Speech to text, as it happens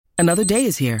Another day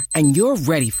is here, and you're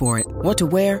ready for it. What to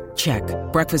wear? Check.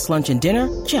 Breakfast, lunch, and dinner?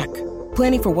 Check.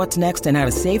 Planning for what's next and how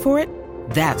to save for it?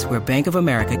 That's where Bank of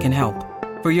America can help.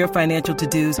 For your financial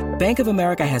to-dos, Bank of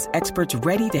America has experts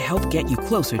ready to help get you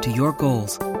closer to your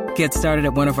goals. Get started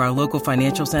at one of our local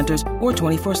financial centers or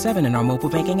 24/7 in our mobile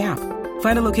banking app.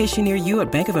 Find a location near you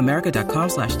at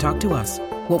bankofamerica.com/talktous.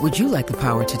 What would you like the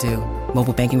power to do?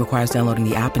 Mobile banking requires downloading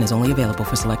the app and is only available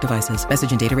for select devices. Message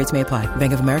and data rates may apply.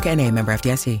 Bank of America N.A., member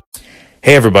FDIC.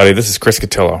 Hey everybody, this is Chris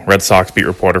Cotillo, Red Sox beat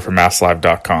reporter for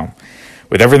MassLive.com.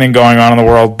 With everything going on in the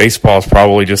world, baseball is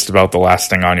probably just about the last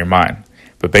thing on your mind.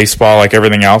 But baseball, like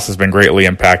everything else, has been greatly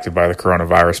impacted by the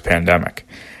coronavirus pandemic.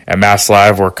 At Mass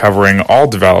Live, we're covering all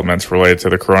developments related to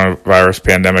the coronavirus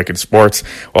pandemic in sports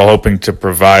while hoping to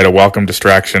provide a welcome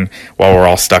distraction while we're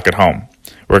all stuck at home.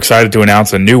 We're excited to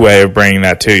announce a new way of bringing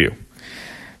that to you.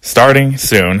 Starting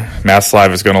soon, Mass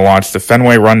Live is going to launch the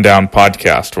Fenway Rundown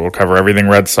podcast, where we'll cover everything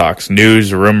Red Sox,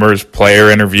 news, rumors, player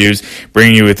interviews,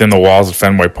 bringing you within the walls of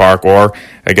Fenway Park or,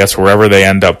 I guess, wherever they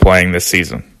end up playing this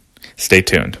season. Stay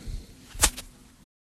tuned.